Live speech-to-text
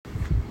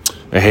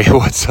Hey,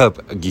 what's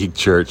up, Geek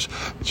Church?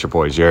 It's your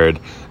boy Jared,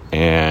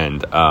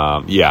 and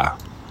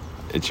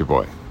it's your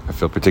boy. I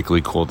feel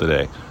particularly cool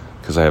today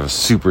because I have a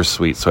super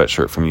sweet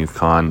sweatshirt from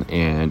YouthCon,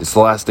 and it's the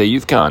last day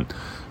YouthCon.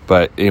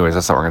 But anyways,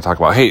 that's not what we're going to talk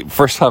about. Hey,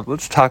 first off,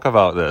 let's talk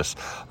about this.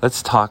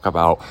 Let's talk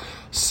about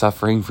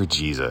suffering for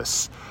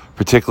Jesus,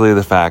 particularly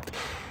the fact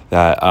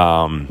that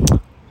I'm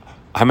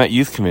at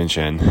Youth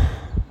Convention,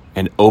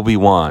 and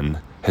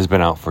Obi-Wan has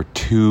been out for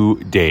 2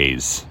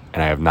 days,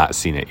 and I have not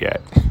seen it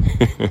yet.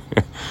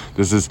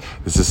 This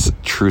is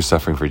true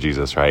suffering for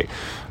Jesus, right?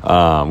 We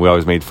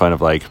always made fun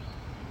of like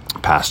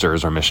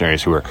pastors or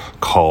missionaries who were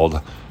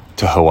called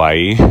to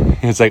Hawaii.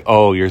 It's like,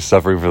 oh, you're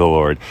suffering for the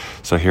Lord.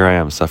 So here I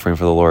am suffering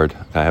for the Lord.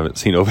 I haven't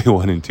seen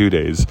Obi-Wan in 2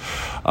 days.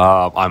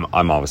 I'm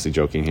obviously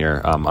joking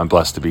here. I'm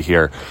blessed to be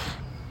here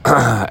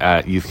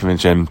at Youth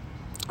Convention.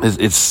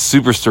 It's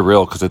super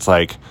surreal because it's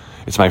like,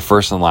 it's my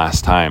first and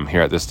last time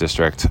here at this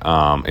district.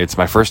 It's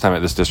my first time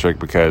at this district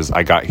because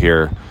I got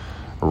here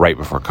right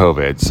before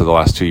COVID. So the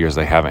last 2 years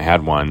I haven't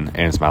had one.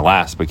 And it's my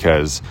last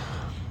because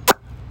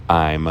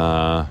I'm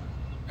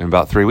in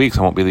about 3 weeks,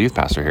 I won't be the youth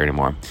pastor here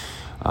anymore.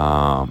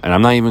 And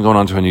I'm not even going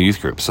on to a new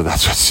youth group. So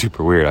that's what's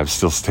super weird. I'm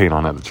still staying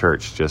on at the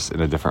church, just in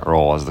a different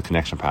role as the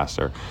connection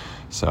pastor.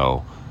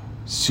 So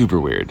super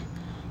weird.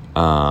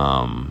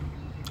 I'm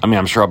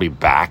sure I'll be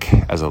back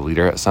as a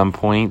leader at some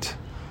point.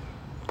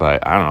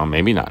 But I don't know,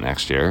 maybe not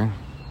next year.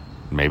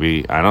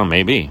 Maybe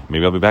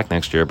I'll be back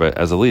next year, but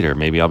as a leader,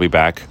 maybe I'll be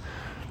back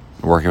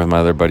working with my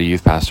other buddy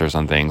youth pastors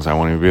on things. I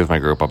want to be with my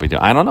group.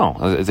 I don't know.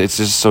 It's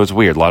just, so it's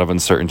weird. A lot of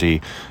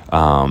uncertainty.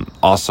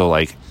 Also,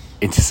 like,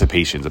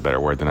 anticipation is a better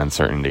word than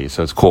uncertainty.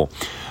 So it's cool.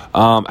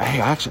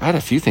 I had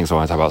a few things I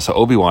want to talk about. So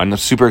Obi-Wan, I'm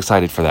super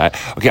excited for that.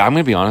 Okay, I'm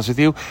going to be honest with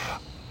you.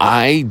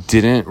 I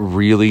didn't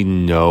really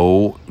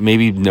know,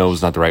 maybe know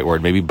is not the right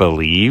word, maybe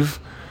believe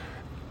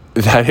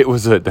that it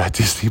was a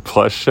Disney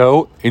Plus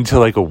show until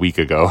like a week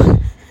ago.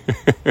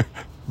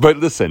 But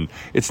listen,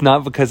 it's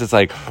not because it's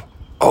like,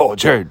 oh,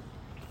 Jared,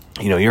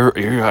 you're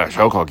at a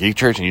show called Geek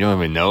Church and you don't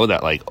even know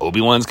that like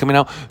Obi-Wan's coming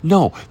out.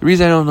 No, the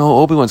reason I don't know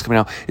Obi-Wan's coming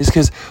out is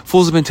because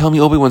fools have been telling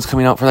me Obi-Wan's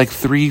coming out for like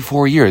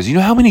 3-4 years. You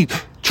know how many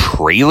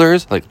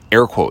trailers, like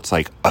air quotes,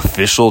 like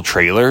official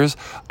trailers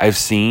I've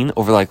seen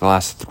over like the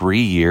last 3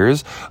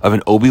 years of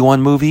an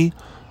Obi-Wan movie?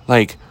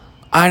 Like,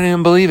 I didn't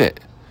even believe it.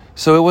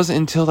 So it wasn't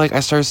until like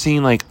I started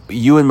seeing like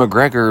Ewan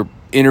McGregor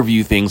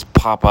interview things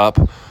pop up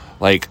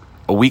like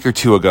a week or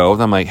two ago.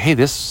 And I'm like, hey,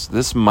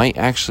 this might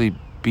actually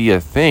be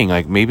a thing.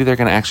 Like maybe they're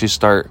going to actually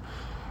start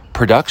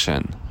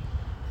production.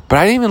 But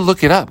I didn't even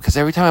look it up because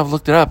every time I've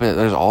looked it up,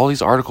 there's all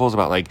these articles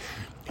about like,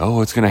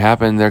 oh, it's going to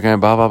happen. They're going to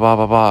blah, blah, blah,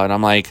 blah, blah. And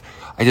I'm like,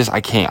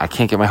 I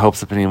can't get my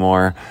hopes up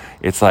anymore.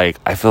 It's like,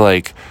 I feel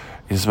like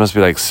this must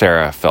be like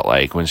Sarah felt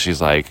like when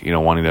she's like,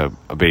 wanting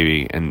a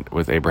baby and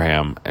with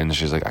Abraham, and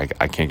she's like,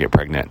 I can't get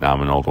pregnant. Now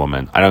I'm an old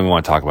woman. I don't even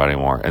want to talk about it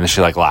anymore. And then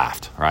she like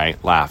laughed.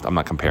 I'm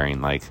not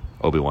comparing like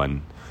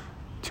Obi-Wan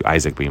to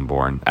Isaac being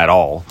born at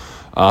all.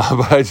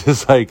 But I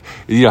just like,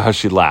 how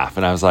she'd laugh.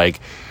 And I was like,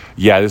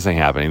 yeah, this ain't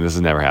happening. This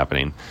is never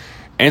happening.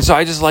 And so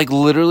I just like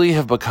literally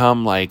have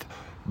become like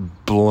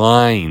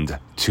blind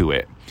to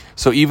it.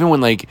 So even when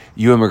like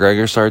Ewan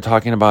McGregor started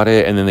talking about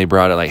it, and then they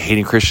brought it like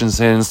Hayden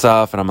Christensen and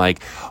stuff, and I'm like,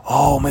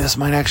 oh man, this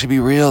might actually be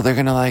real. They're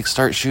gonna like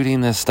start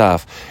shooting this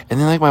stuff. And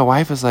then like my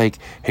wife is like,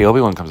 hey,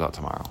 Obi-Wan comes out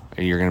tomorrow,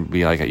 and you're gonna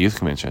be like at Youth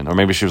Convention, or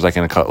maybe she was like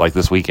in a cut like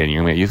this weekend,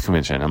 you're gonna be at Youth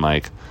Convention. I'm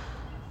like,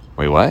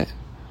 wait, what?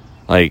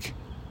 Like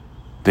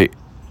they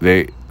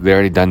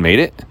already done made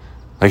it?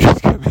 Like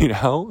it's coming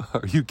out?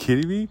 Are you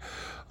kidding me?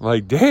 I'm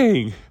like,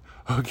 dang.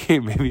 Okay,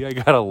 maybe I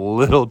got a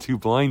little too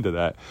blind to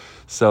that.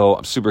 So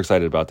I'm super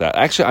excited about that.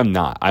 Actually, I'm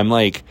not. I'm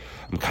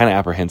kind of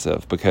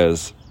apprehensive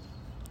because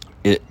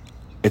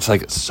it's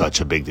like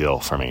such a big deal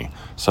for me.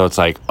 So it's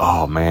like,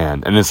 oh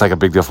man. And it's like a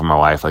big deal for my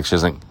wife. Like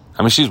she's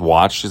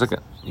watched, she's like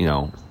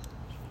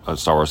a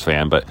Star Wars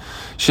fan, but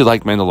she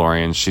liked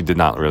Mandalorian. She did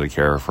not really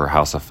care for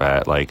House of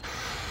Fett. Like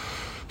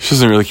she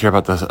doesn't really care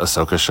about the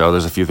Ahsoka show.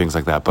 There's a few things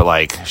like that, but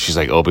like she's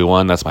like,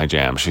 Obi-Wan, that's my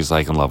jam. She's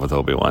like in love with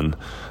Obi-Wan.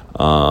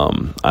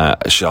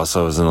 She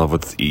also is in love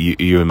with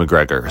Ewan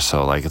McGregor,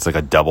 so like it's like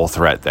a double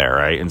threat there,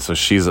 right? And so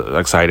she's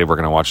excited. We're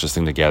gonna watch this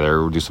thing together.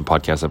 We'll do some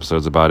podcast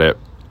episodes about it.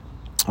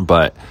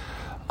 But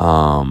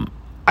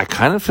I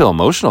kind of feel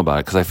emotional about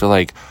it because I feel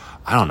like,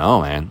 I don't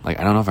know, man. Like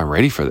I don't know if I'm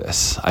ready for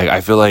this.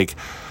 I feel like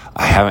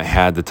I haven't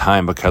had the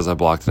time because I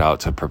blocked it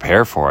out to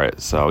prepare for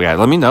it. So yeah,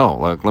 let me know.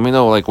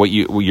 Like what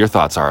your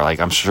thoughts are. Like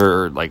I'm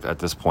sure like at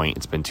this point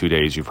it's been 2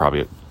 days. You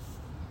probably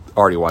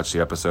already watched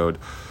the episode.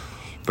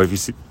 But if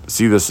you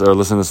see this or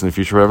listen to this in the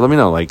future, whatever, let me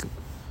know, like,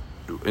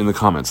 in the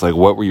comments, like,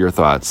 what were your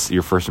thoughts,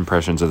 your first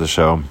impressions of the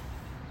show?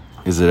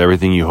 Is it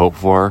everything you hoped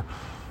for?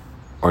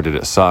 Or did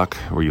it suck?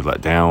 Were you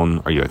let down?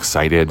 Are you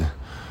excited?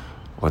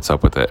 What's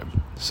up with it?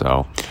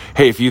 So,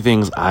 hey, a few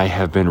things I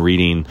have been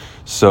reading.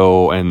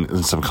 So,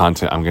 and some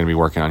content I'm going to be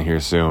working on here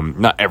soon.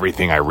 Not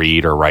everything I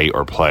read or write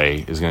or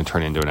play is going to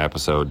turn into an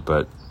episode,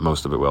 but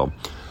most of it will.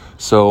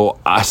 So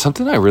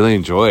something I really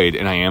enjoyed,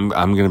 and I'm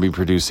going to be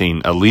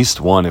producing at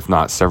least one, if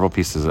not several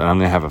pieces, and I'm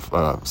going to have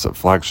a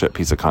flagship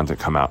piece of content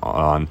come out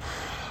on.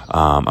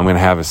 I'm going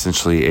to have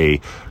essentially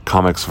a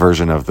comics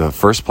version of the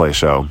First Play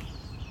show,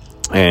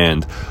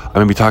 and I'm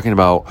going to be talking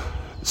about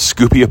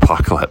Scooby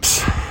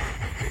Apocalypse.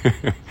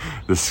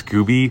 The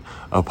Scooby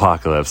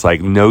Apocalypse,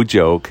 like no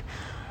joke,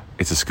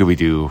 it's a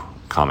Scooby-Doo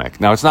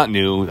comic. Now it's not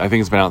new. I think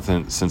it's been out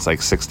since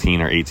like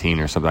 16 or 18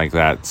 or something like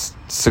that. It's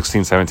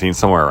 16, 17,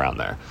 somewhere around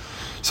there.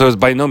 So it's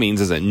by no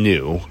means isn't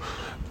new,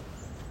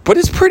 but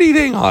it's pretty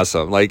dang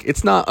awesome. Like,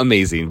 it's not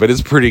amazing, but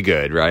it's pretty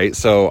good, right?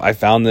 So I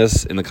found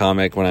this in the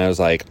comic when I was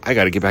like, I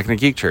got to get back into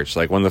Geek Church.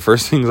 Like, one of the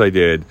first things I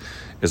did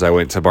is I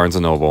went to Barnes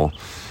 & Noble,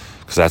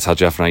 because that's how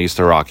Jeff and I used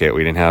to rock it.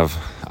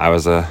 I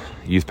was a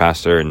youth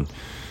pastor and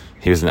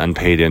he was an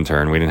unpaid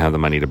intern. We didn't have the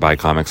money to buy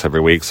comics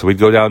every week. So we'd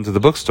go down to the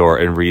bookstore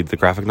and read the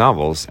graphic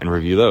novels and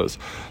review those.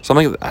 So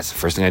I'm like, that's the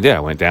first thing I did. I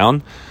went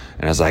down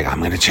and I was like, I'm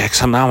going to check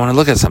something. I want to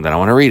look at something. I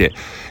want to read it.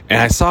 And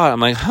I saw it. I'm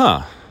like,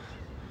 I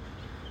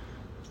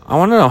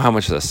want to know how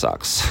much this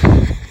sucks.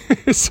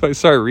 So I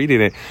started reading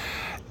it.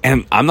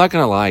 And I'm not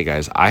going to lie,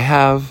 guys. I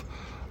have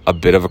a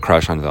bit of a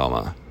crush on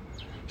Velma.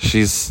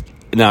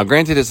 Now,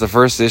 granted, it's the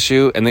first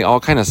issue, and they all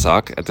kind of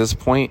suck at this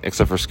point,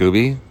 except for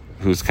Scooby,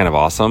 who's kind of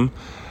awesome.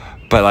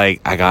 But,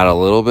 like, I got a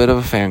little bit of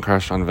a fan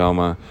crush on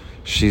Velma.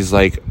 She's,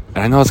 like, and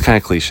I know it's kind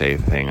of cliche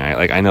thing.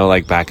 I know,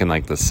 like, back in,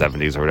 like, the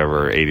 70s or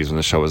whatever, or 80s when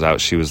the show was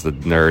out, she was the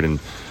nerd,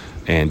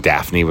 and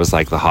Daphne was,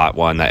 like, the hot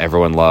one that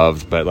everyone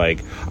loved. But, like,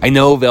 I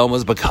know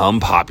Velma's become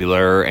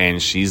popular, and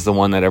she's the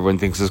one that everyone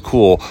thinks is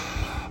cool.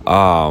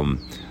 But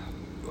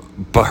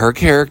her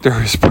character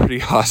is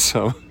pretty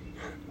awesome.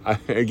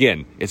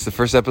 Again, it's the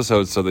first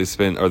episode, so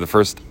or the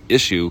first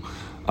issue,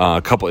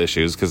 a couple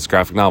issues, because it's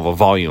graphic novel,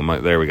 volume,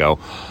 there we go.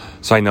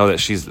 So I know that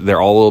they're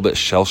all a little bit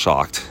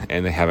shell-shocked,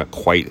 and they haven't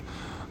quite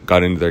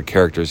got into their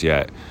characters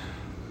yet.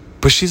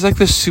 But she's like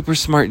this super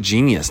smart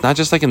genius, not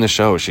just like in the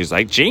show. She's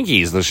like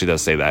jinkies, though she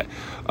does say that.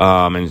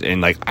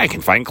 And like, I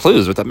can find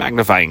clues with a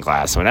magnifying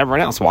glass when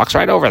everyone else walks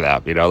right over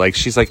them. You know, like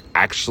she's like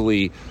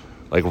actually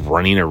like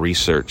running a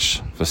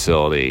research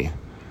facility,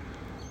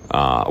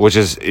 which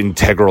is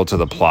integral to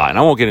the plot. And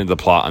I won't get into the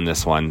plot on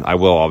this one. I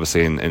will,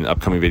 obviously, in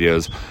upcoming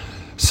videos.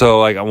 So,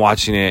 like, I'm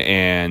watching it,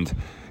 and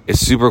it's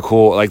super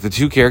cool. Like, the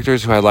two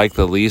characters who I like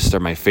the least are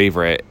my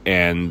favorite,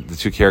 and the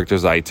two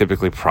characters I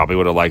typically probably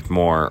would have liked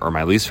more are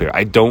my least favorite.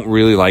 I don't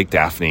really like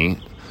Daphne.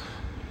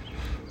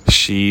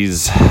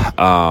 She's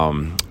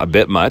a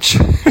bit much,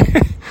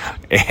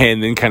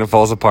 and then kind of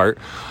falls apart.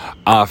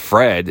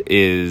 Fred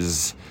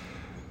is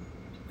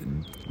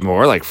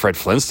more like Fred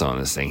Flintstone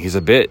in this thing. He's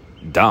a bit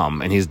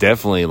dumb, and he's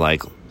definitely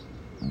like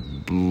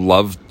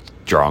love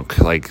drunk,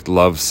 like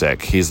love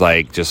sick. He's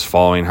like just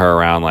following her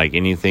around like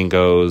anything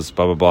goes,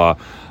 blah blah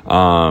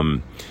blah.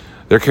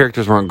 Their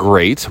characters weren't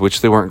great,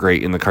 which they weren't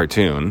great in the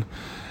cartoon,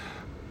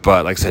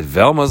 but like I said,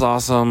 Velma's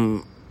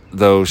awesome,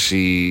 though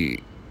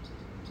she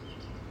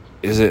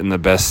isn't in the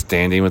best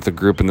standing with the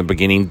group in the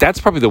beginning. That's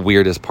probably the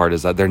weirdest part,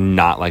 is that they're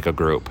not like a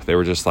group. They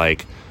were just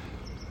like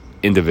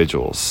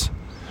individuals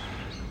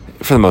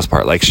for the most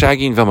part. Like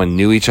Shaggy and Velma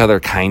knew each other,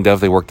 kind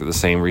of. They worked at the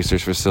same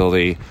research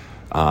facility.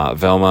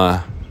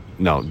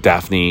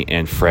 Daphne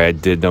and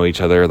Fred did know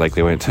each other. Like,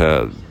 they went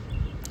to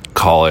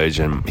college,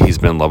 and he's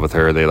been in love with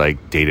her. They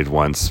like dated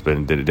once, but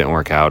it didn't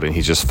work out, and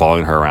he's just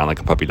following her around like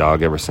a puppy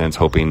dog ever since,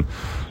 hoping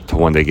to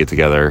one day get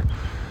together.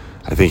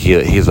 I think he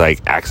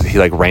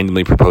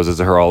randomly proposes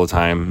to her all the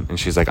time, and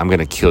she's like, I'm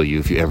gonna kill you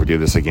if you ever do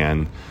this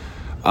again.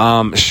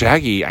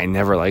 Shaggy, I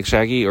never liked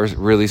Shaggy or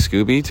really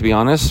Scooby, to be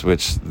honest,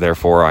 which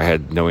therefore I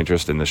had no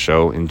interest in the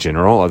show in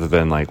general, other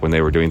than like when they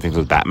were doing things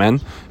with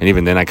Batman. And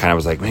even then I kind of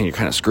was like, man, you're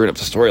kind of screwing up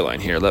the storyline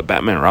here. Let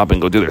Batman and Robin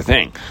go do their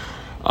thing.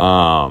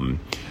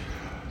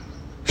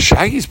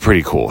 Shaggy's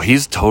pretty cool.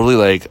 He's totally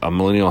like a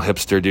millennial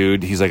hipster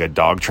dude. He's like a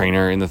dog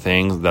trainer in the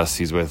thing. Thus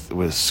he's with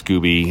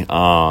Scooby.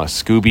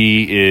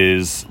 Scooby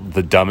is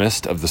the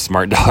dumbest of the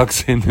smart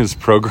dogs in this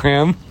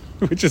program,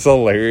 which is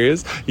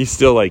hilarious. He's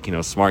still like,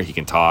 smart. He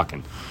can talk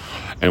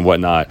and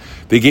whatnot.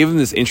 They gave him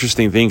this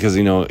interesting thing because,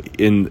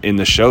 in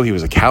the show, he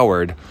was a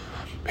coward,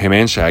 him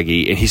and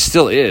Shaggy, and he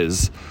still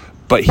is,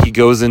 but he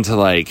goes into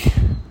like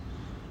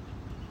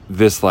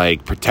this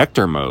like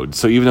protector mode.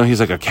 So even though he's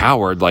like a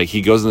coward, like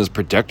he goes in this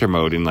protector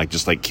mode and like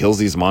just like kills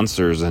these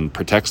monsters and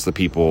protects the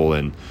people,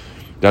 and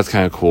that's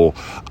kind of cool.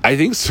 I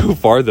think so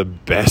far the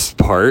best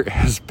part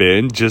has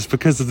been, just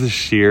because of the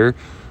sheer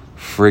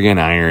friggin'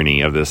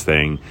 irony of this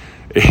thing,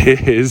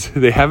 is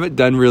they haven't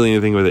done really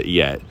anything with it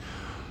yet,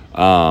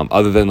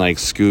 other than like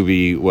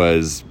Scooby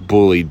was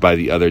bullied by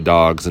the other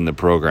dogs in the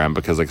program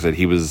because, like I said,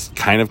 he was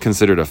kind of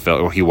considered a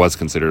failure. Well, he was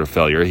considered a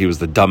failure. He was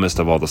the dumbest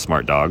of all the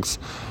smart dogs.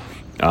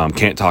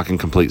 Can't talk in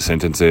complete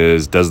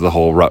sentences, does the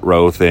whole rut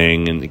row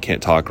thing, and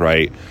can't talk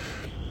right.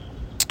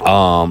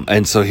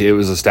 And so it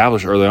was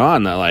established early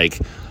on that like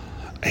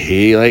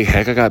he like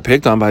hecka got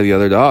picked on by the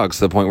other dogs,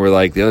 to the point where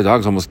like the other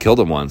dogs almost killed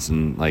him once,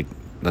 and like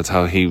that's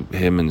how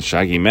him and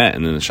Shaggy met.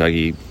 And then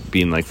Shaggy,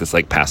 being like this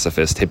like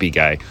pacifist hippie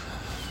guy,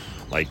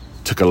 like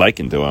took a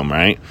liking to him,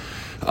 right?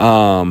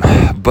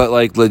 But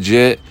like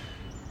legit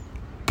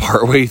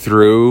partway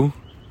through,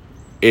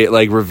 it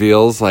like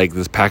reveals like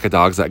this pack of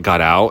dogs that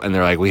got out, and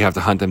they're like, we have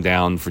to hunt them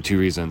down for two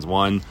reasons.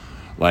 One,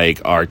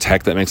 like our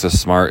tech that makes us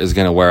smart is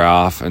going to wear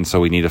off, and so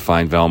we need to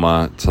find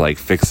Velma to like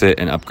fix it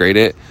and upgrade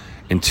it.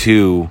 And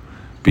two,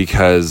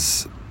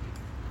 because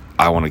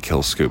I want to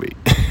kill Scooby.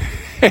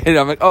 And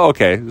I'm like, oh,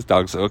 okay, this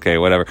dog's okay,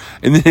 whatever.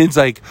 And then it's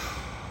like,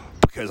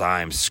 because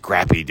I'm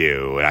Scrappy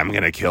Doo and I'm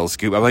going to kill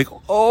Scooby. I'm like,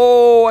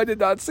 oh, I did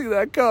not see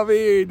that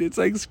coming. It's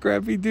like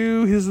Scrappy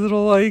Doo, his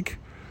little like,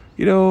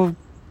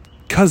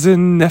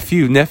 cousin,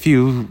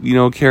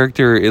 nephew,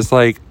 character is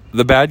like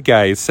the bad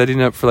guy,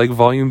 setting up for like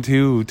volume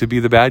 2 to be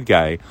the bad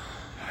guy.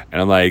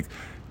 And I'm like,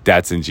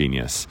 that's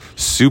ingenious.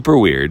 Super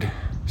weird,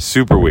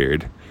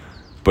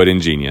 but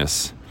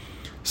ingenious.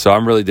 So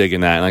I'm really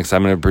digging that. And like I said,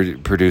 I'm going to be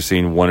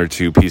producing 1 or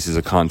 2 pieces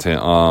of content.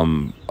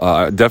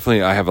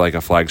 Definitely I have like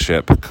a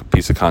flagship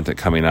piece of content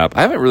coming up.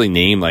 I haven't really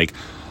named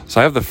so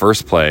I have the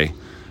first play.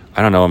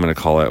 I don't know what I'm going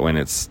to call it when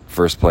it's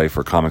first play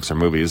for comics or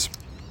movies.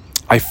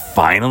 I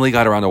finally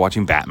got around to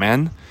watching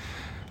Batman.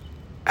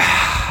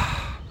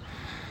 I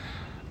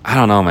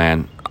don't know,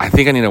 man. I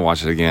think I need to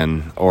watch it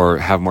again or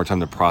have more time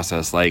to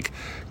process,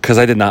 because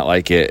I did not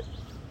like it.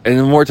 And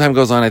the more time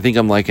goes on, I think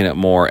I'm liking it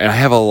more. And I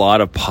have a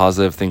lot of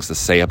positive things to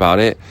say about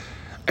it.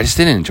 I just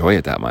didn't enjoy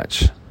it that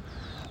much.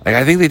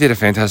 I think they did a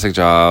fantastic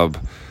job.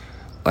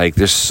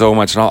 There's so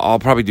much. And I'll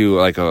probably do,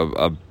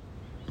 a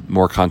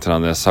more content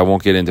on this, so I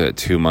won't get into it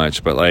too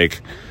much. But, I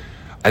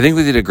think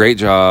they did a great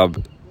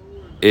job.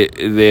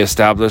 They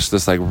established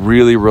this,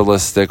 really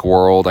realistic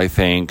world, I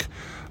think.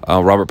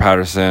 Robert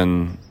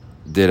Pattinson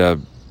did a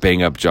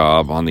bang-up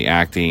job on the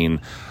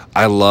acting.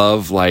 I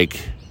love,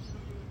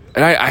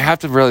 and I have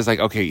to realize,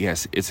 okay,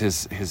 yes, it's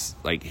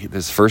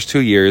his first 2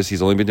 years.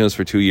 He's only been doing this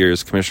for 2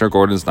 years. Commissioner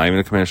Gordon's not even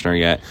a commissioner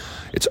yet.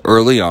 It's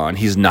early on.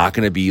 He's not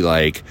going to be,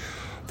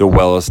 the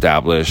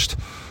well-established,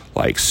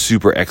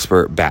 super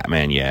expert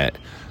Batman yet.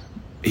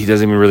 He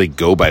doesn't even really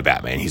go by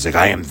Batman. He's like,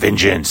 I am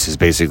vengeance, is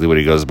basically what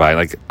he goes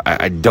by.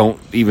 I don't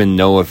even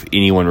know if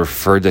anyone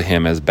referred to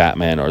him as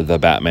Batman or the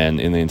Batman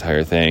in the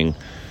entire thing.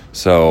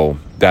 So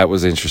that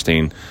was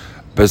interesting.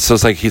 But so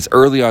it's he's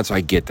early on, so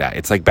I get that.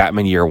 It's like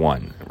Batman year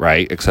 1,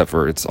 right? Except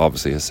for it's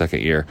obviously his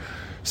second year.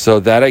 So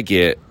that I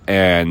get,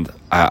 and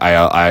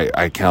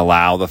I can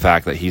allow the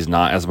fact that he's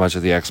not as much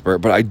of the expert.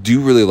 But I do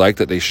really like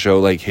that they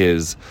show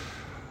his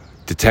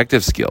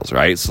detective skills,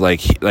 right? So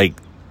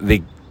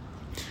they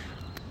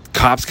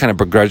cops kind of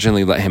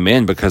begrudgingly let him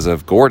in because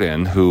of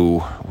Gordon, who,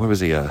 what was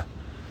he, a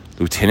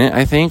lieutenant,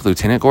 I think?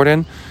 Lieutenant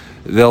Gordon?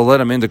 They'll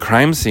let him into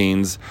crime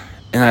scenes.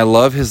 And I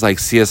love his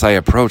CSI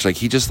approach.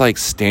 He just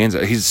stands.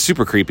 He's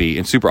super creepy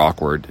and super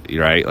awkward,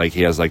 right?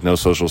 He has no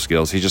social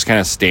skills. He just kind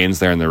of stands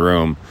there in the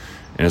room,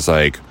 and it's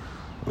and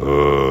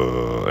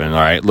all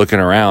right, looking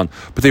around.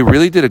 But they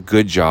really did a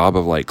good job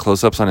of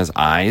close-ups on his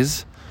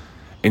eyes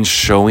and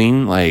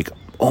showing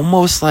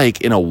almost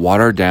in a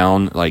watered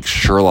down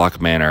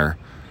Sherlock manner,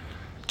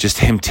 just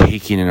him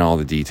taking in all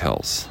the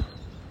details.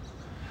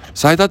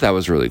 So I thought that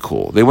was really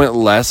cool. They went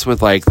less with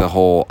the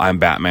whole I'm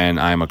Batman,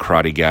 I'm a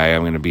karate guy,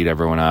 I'm going to beat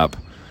everyone up.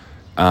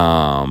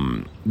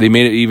 They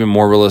made it even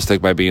more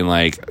realistic by being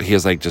he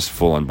has just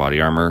full on body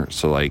armor.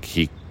 So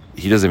he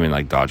doesn't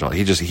even dodge all.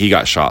 He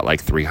got shot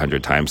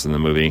 300 times in the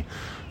movie.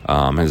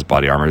 His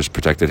body armor just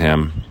protected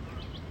him.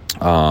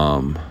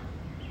 I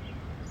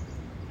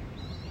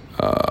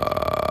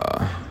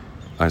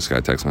just got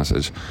a text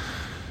message.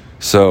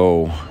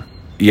 So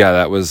yeah,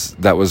 that was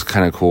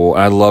kind of cool.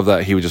 And I love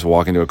that he would just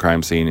walk into a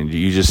crime scene and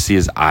you just see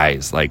his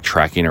eyes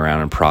tracking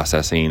around and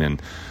processing,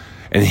 and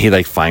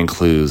he'd find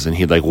clues, and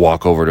he'd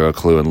walk over to a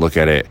clue and look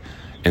at it,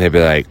 and they'd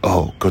be like,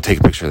 oh, go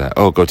take a picture of that.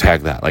 Oh, go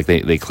tag that.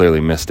 They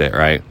clearly missed it,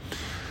 right?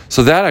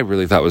 So that I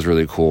really thought was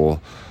really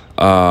cool.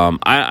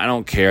 I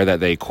don't care that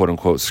they quote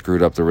unquote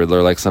screwed up the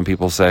Riddler like some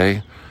people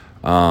say.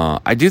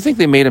 I do think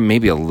they made him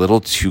maybe a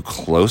little too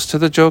close to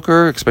the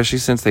Joker, especially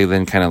since they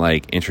then kind of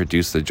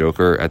introduced the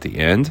Joker at the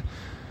end.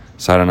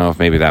 So I don't know if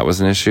maybe that was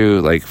an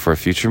issue, for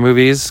future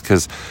movies,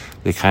 because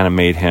they kind of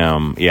made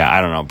him, I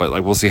don't know,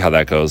 but we'll see how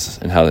that goes,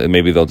 and how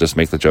maybe they'll just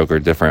make the Joker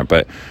different.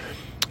 But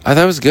I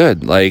thought it was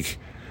good. Like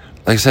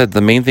I said,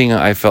 the main thing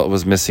I felt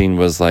was missing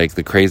was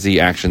the crazy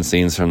action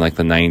scenes from the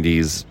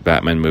 90s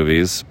Batman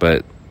movies,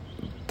 but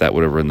that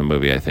would have ruined the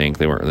movie. I think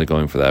they weren't really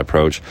going for that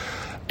approach.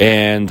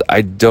 And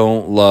I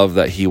don't love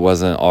that he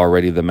wasn't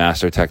already the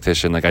master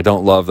tactician. I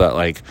don't love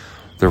that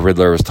the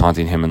Riddler was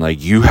taunting him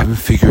and you haven't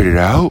figured it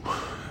out.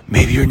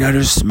 Maybe you're not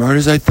as smart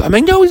as I thought.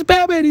 I'm no, he's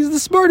Batman. He's the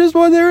smartest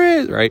one there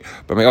is, right?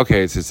 But I'm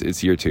okay,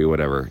 it's year 2,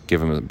 whatever.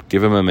 Give him a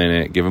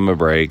minute. Give him a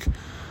break.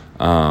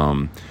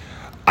 I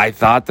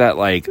thought that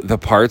the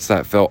parts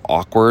that felt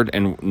awkward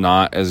and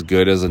not as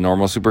good as a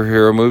normal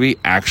superhero movie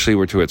actually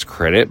were to its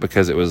credit,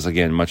 because it was,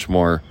 again, much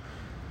more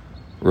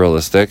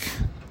realistic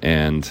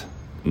and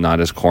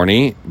not as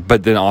corny,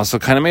 but then also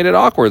kind of made it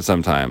awkward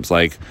sometimes.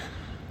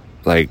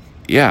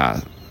 Yeah.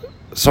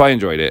 So I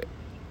enjoyed it,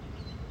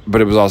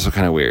 but it was also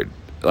kind of weird.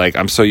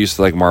 I'm so used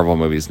to Marvel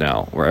movies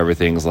now, where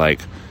everything's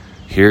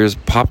here's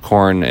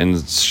popcorn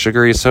and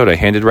sugary soda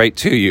handed right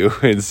to you.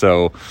 And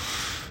so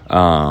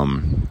I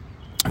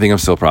think I'm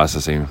still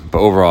processing, but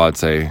overall I'd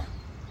say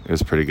it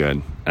was pretty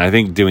good. And I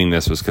think doing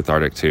this was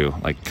cathartic too,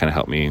 like kind of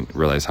helped me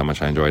realize how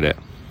much I enjoyed it.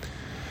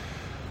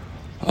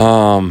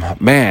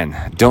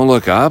 Man, Don't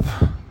Look Up.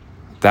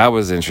 That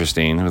was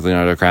interesting with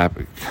Leonardo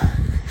DiCaprio.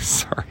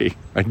 Sorry,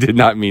 I did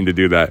not mean to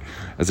do that.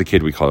 As a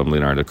kid, we called him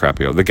Leonardo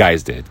DiCaprio. The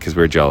guys did, because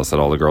we were jealous that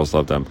all the girls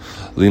loved him.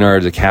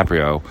 Leonardo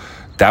DiCaprio,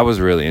 that was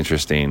really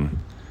interesting.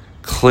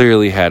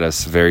 Clearly had a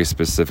very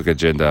specific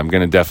agenda. I'm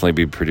going to definitely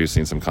be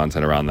producing some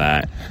content around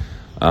that.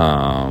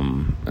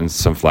 And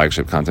some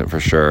flagship content for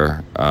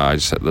sure. I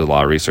just had a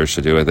lot of research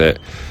to do with it.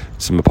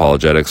 Some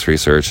apologetics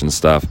research and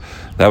stuff.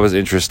 That was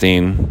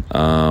interesting.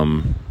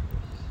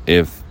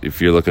 If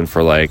you're looking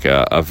for like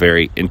a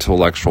very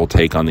intellectual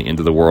take on the end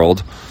of the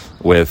world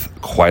with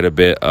quite a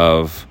bit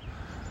of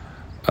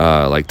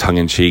like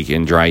tongue-in-cheek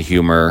and dry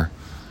humor,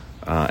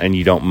 and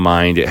you don't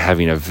mind it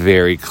having a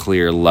very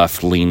clear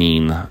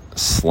left-leaning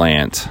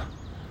slant,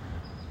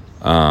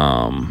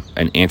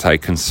 an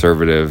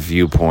anti-conservative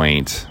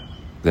viewpoint,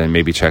 then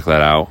maybe check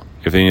that out.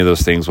 If any of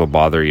those things will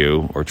bother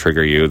you or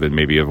trigger you, then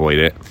maybe avoid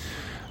it.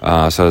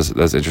 So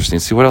that's interesting.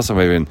 See, what else have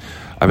I been?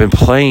 I've been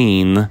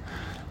playing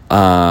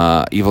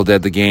Evil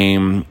Dead the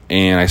game,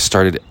 and I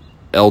started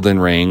Elden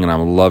Ring, and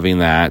I'm loving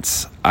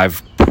that.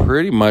 I've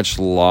pretty much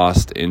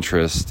lost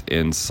interest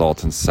in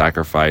Salt and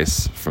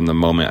Sacrifice from the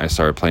moment I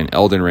started playing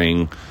Elden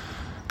Ring,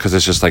 because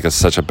it's just like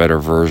such a better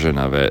version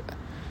of it.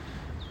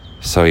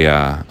 So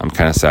yeah, I'm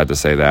kind of sad to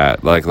say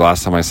that. Like the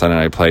last time my son and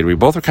I played, we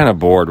both were kind of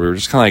bored. We were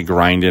just kind of like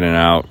grinding it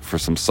out for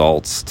some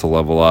salts to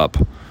level up.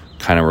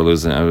 Kind of were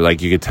losing.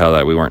 Like you could tell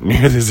that we weren't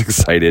near as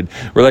excited.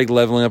 We're like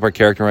leveling up our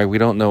character. Right? We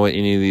don't know what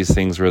any of these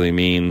things really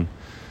mean.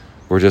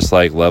 We're just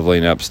like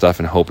leveling up stuff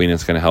and hoping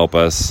it's going to help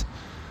us.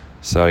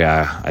 So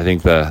yeah, I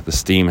think the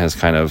steam has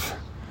kind of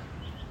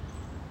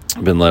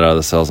been let out of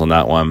the cells on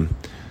that one.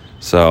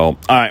 So, all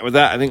right, with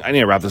that, I think I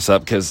need to wrap this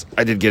up because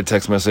I did get a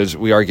text message.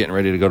 We are getting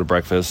ready to go to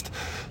breakfast.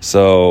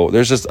 So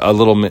there's just a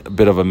little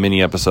bit of a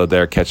mini episode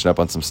there, catching up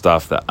on some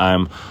stuff that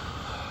I'm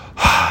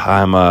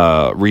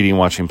reading,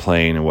 watching,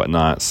 playing, and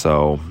whatnot.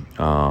 So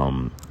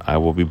I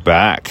will be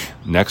back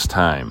next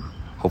time,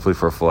 hopefully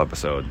for a full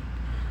episode.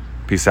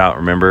 Peace out.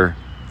 Remember,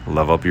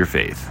 love up your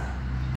faith.